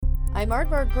I'm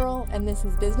Aardvark Girl, and this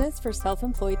is Business for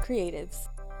Self-Employed Creatives.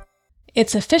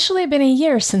 It's officially been a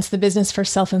year since the Business for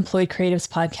Self-Employed Creatives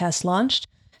podcast launched.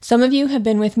 Some of you have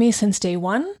been with me since day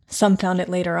one, some found it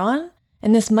later on,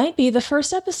 and this might be the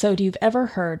first episode you've ever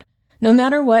heard. No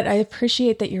matter what, I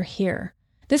appreciate that you're here.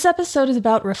 This episode is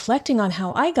about reflecting on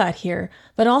how I got here,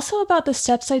 but also about the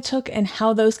steps I took and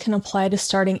how those can apply to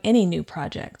starting any new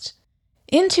project.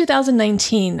 In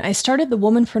 2019, I started the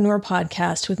Womanpreneur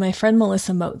podcast with my friend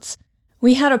Melissa Moats.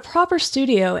 We had a proper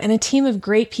studio and a team of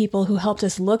great people who helped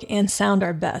us look and sound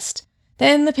our best.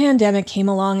 Then the pandemic came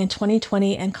along in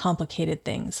 2020 and complicated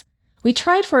things. We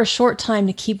tried for a short time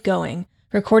to keep going,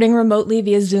 recording remotely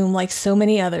via Zoom like so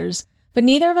many others, but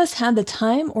neither of us had the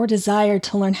time or desire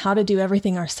to learn how to do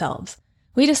everything ourselves.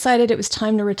 We decided it was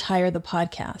time to retire the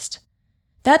podcast.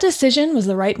 That decision was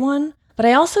the right one, but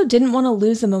I also didn't want to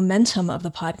lose the momentum of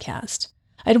the podcast.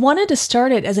 I'd wanted to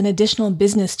start it as an additional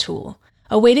business tool,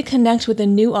 a way to connect with a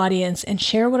new audience and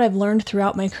share what I've learned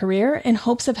throughout my career in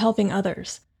hopes of helping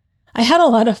others. I had a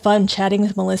lot of fun chatting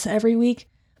with Melissa every week,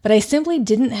 but I simply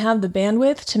didn't have the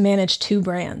bandwidth to manage two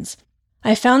brands.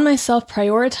 I found myself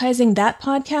prioritizing that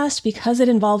podcast because it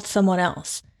involved someone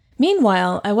else.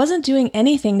 Meanwhile, I wasn't doing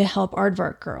anything to help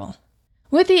Aardvark Girl.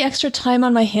 With the extra time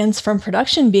on my hands from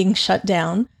production being shut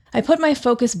down, I put my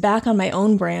focus back on my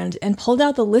own brand and pulled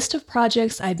out the list of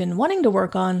projects I'd been wanting to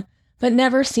work on, but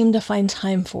never seemed to find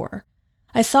time for.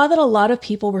 I saw that a lot of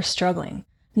people were struggling,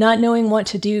 not knowing what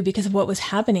to do because of what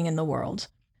was happening in the world.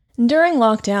 During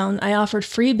lockdown, I offered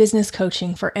free business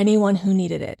coaching for anyone who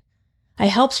needed it. I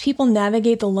helped people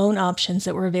navigate the loan options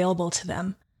that were available to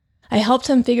them. I helped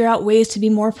them figure out ways to be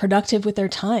more productive with their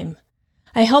time.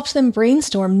 I helped them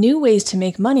brainstorm new ways to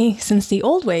make money since the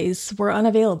old ways were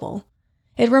unavailable.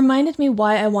 It reminded me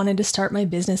why I wanted to start my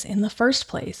business in the first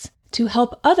place, to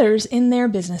help others in their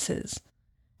businesses.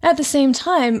 At the same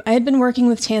time, I had been working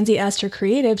with Tansy Astor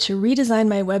Creative to redesign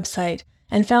my website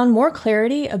and found more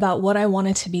clarity about what I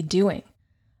wanted to be doing.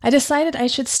 I decided I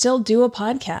should still do a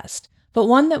podcast, but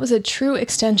one that was a true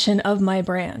extension of my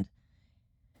brand.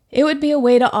 It would be a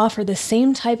way to offer the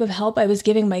same type of help I was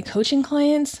giving my coaching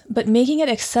clients, but making it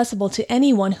accessible to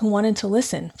anyone who wanted to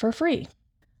listen for free.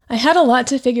 I had a lot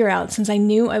to figure out since I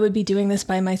knew I would be doing this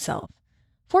by myself.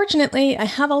 Fortunately, I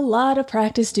have a lot of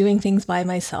practice doing things by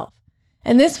myself,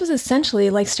 and this was essentially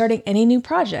like starting any new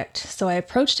project, so I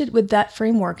approached it with that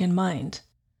framework in mind.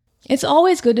 It's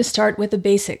always good to start with the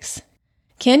basics.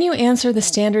 Can you answer the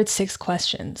standard 6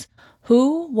 questions?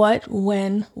 Who, what,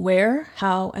 when, where,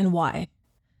 how, and why?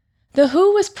 The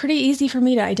who was pretty easy for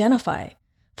me to identify.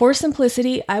 For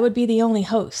simplicity, I would be the only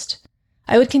host.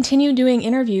 I would continue doing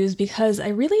interviews because I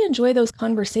really enjoy those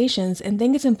conversations and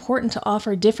think it's important to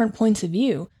offer different points of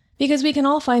view because we can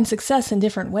all find success in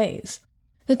different ways.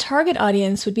 The target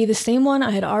audience would be the same one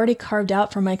I had already carved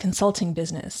out for my consulting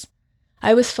business.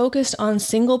 I was focused on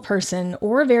single person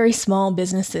or very small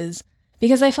businesses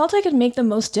because I felt I could make the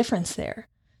most difference there.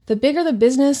 The bigger the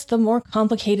business, the more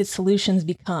complicated solutions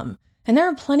become, and there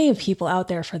are plenty of people out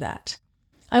there for that.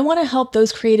 I want to help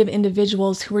those creative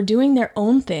individuals who are doing their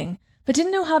own thing but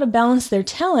didn't know how to balance their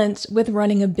talent with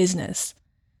running a business.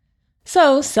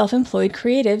 So, self-employed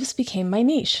creatives became my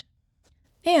niche.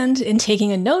 And in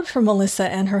taking a note from Melissa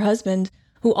and her husband,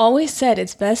 who always said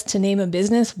it's best to name a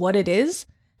business what it is,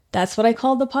 that's what I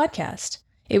called the podcast.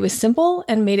 It was simple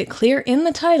and made it clear in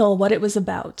the title what it was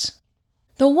about.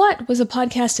 The what was a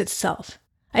podcast itself.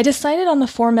 I decided on the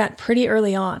format pretty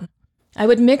early on. I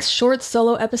would mix short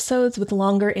solo episodes with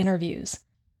longer interviews.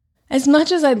 As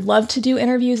much as I'd love to do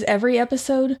interviews every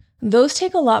episode, those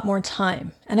take a lot more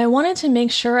time, and I wanted to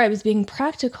make sure I was being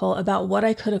practical about what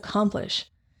I could accomplish.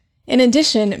 In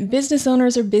addition, business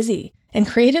owners are busy, and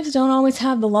creatives don't always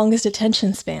have the longest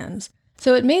attention spans,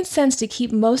 so it made sense to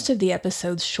keep most of the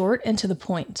episodes short and to the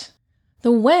point.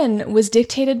 The when was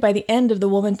dictated by the end of the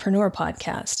Womanpreneur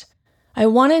podcast. I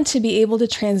wanted to be able to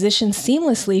transition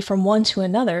seamlessly from one to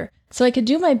another so I could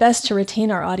do my best to retain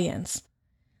our audience.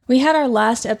 We had our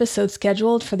last episode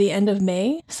scheduled for the end of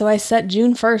May, so I set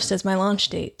June 1st as my launch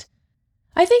date.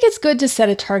 I think it's good to set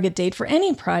a target date for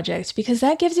any project because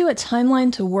that gives you a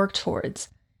timeline to work towards.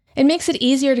 It makes it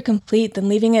easier to complete than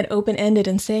leaving it open-ended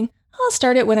and saying, I'll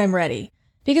start it when I'm ready,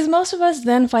 because most of us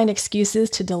then find excuses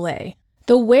to delay.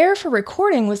 The where for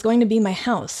recording was going to be my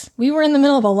house. We were in the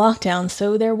middle of a lockdown,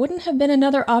 so there wouldn't have been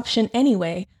another option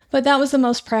anyway, but that was the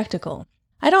most practical.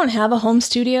 I don't have a home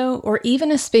studio or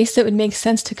even a space that would make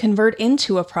sense to convert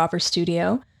into a proper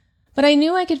studio, but I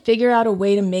knew I could figure out a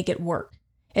way to make it work.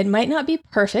 It might not be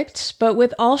perfect, but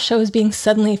with all shows being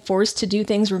suddenly forced to do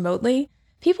things remotely,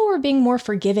 people were being more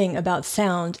forgiving about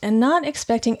sound and not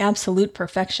expecting absolute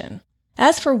perfection.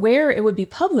 As for where it would be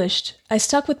published, I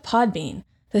stuck with Podbean,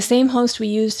 the same host we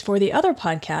used for the other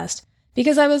podcast,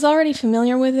 because I was already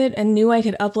familiar with it and knew I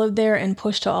could upload there and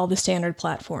push to all the standard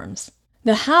platforms.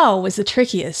 The how was the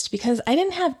trickiest because I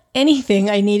didn't have anything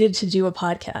I needed to do a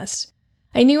podcast.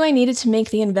 I knew I needed to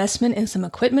make the investment in some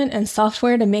equipment and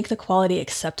software to make the quality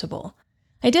acceptable.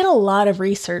 I did a lot of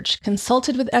research,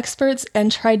 consulted with experts,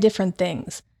 and tried different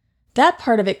things. That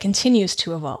part of it continues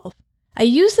to evolve. I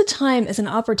used the time as an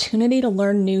opportunity to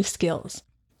learn new skills.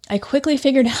 I quickly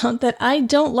figured out that I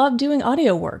don't love doing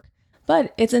audio work,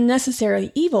 but it's a necessary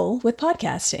evil with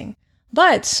podcasting.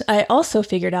 But I also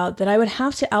figured out that I would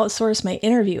have to outsource my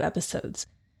interview episodes.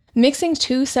 Mixing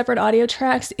two separate audio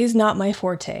tracks is not my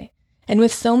forte. And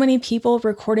with so many people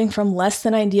recording from less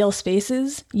than ideal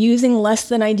spaces, using less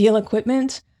than ideal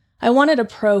equipment, I wanted a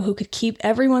pro who could keep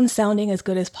everyone sounding as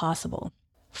good as possible.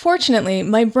 Fortunately,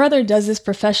 my brother does this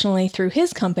professionally through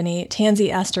his company, Tansy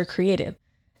Astor Creative.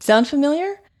 Sound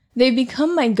familiar? They've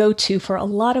become my go-to for a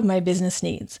lot of my business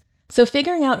needs, so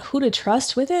figuring out who to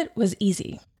trust with it was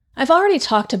easy. I've already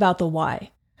talked about the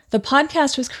why. The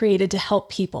podcast was created to help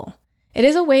people. It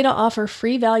is a way to offer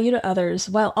free value to others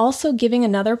while also giving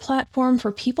another platform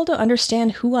for people to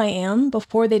understand who I am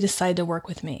before they decide to work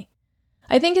with me.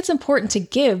 I think it's important to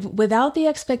give without the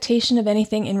expectation of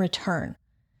anything in return.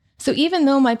 So even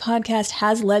though my podcast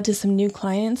has led to some new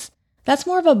clients, that's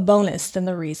more of a bonus than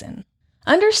the reason.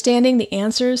 Understanding the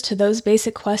answers to those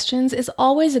basic questions is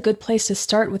always a good place to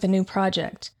start with a new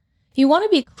project. You want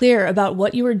to be clear about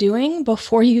what you are doing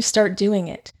before you start doing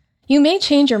it. You may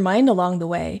change your mind along the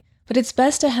way, but it's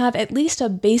best to have at least a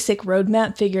basic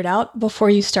roadmap figured out before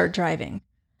you start driving.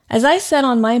 As I said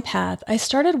on my path, I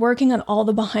started working on all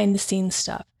the behind-the-scenes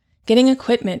stuff, getting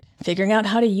equipment, figuring out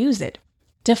how to use it,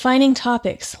 defining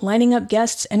topics, lining up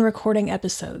guests, and recording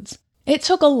episodes. It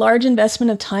took a large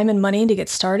investment of time and money to get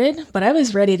started, but I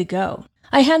was ready to go.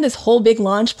 I had this whole big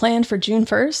launch planned for June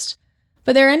 1st,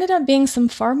 but there ended up being some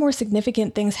far more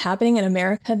significant things happening in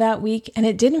America that week, and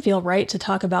it didn't feel right to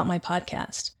talk about my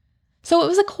podcast. So it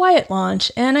was a quiet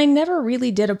launch, and I never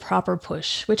really did a proper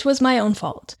push, which was my own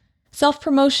fault.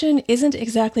 Self-promotion isn't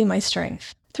exactly my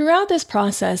strength. Throughout this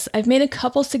process, I've made a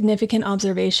couple significant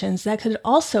observations that could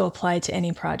also apply to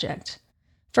any project.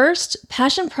 First,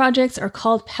 passion projects are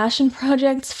called passion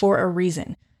projects for a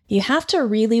reason. You have to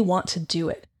really want to do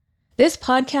it. This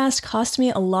podcast cost me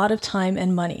a lot of time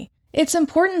and money. It's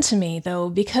important to me, though,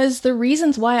 because the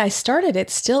reasons why I started it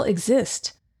still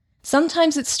exist.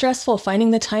 Sometimes it's stressful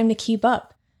finding the time to keep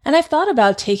up, and I've thought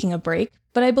about taking a break,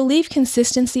 but I believe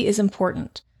consistency is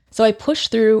important, so I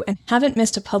pushed through and haven't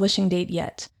missed a publishing date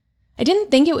yet. I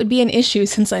didn't think it would be an issue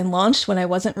since I launched when I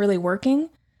wasn't really working,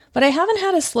 but I haven't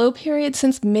had a slow period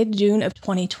since mid-June of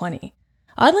 2020.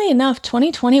 Oddly enough,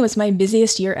 2020 was my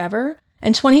busiest year ever,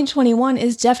 and 2021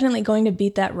 is definitely going to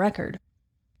beat that record.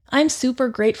 I'm super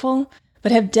grateful,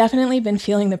 but have definitely been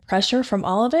feeling the pressure from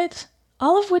all of it,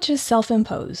 all of which is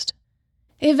self-imposed.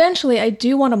 Eventually, I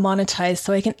do want to monetize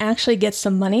so I can actually get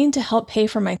some money to help pay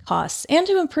for my costs and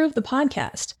to improve the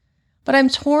podcast. But I'm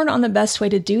torn on the best way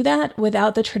to do that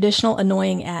without the traditional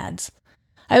annoying ads.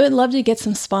 I would love to get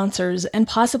some sponsors and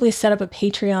possibly set up a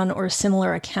Patreon or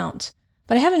similar account,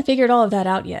 but I haven't figured all of that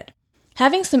out yet.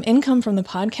 Having some income from the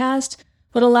podcast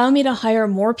would allow me to hire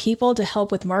more people to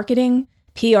help with marketing,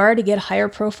 PR to get higher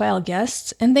profile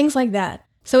guests, and things like that.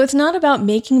 So it's not about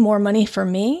making more money for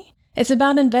me, it's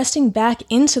about investing back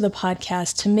into the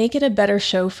podcast to make it a better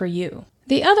show for you.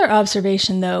 The other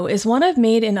observation, though, is one I've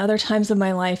made in other times of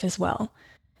my life as well.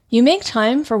 You make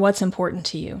time for what's important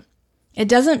to you. It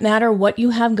doesn't matter what you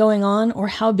have going on or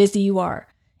how busy you are.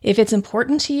 If it's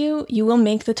important to you, you will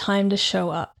make the time to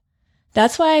show up.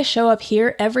 That's why I show up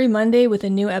here every Monday with a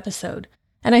new episode,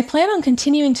 and I plan on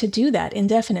continuing to do that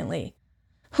indefinitely.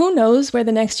 Who knows where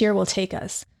the next year will take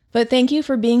us? But thank you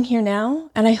for being here now,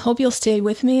 and I hope you'll stay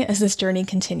with me as this journey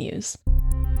continues.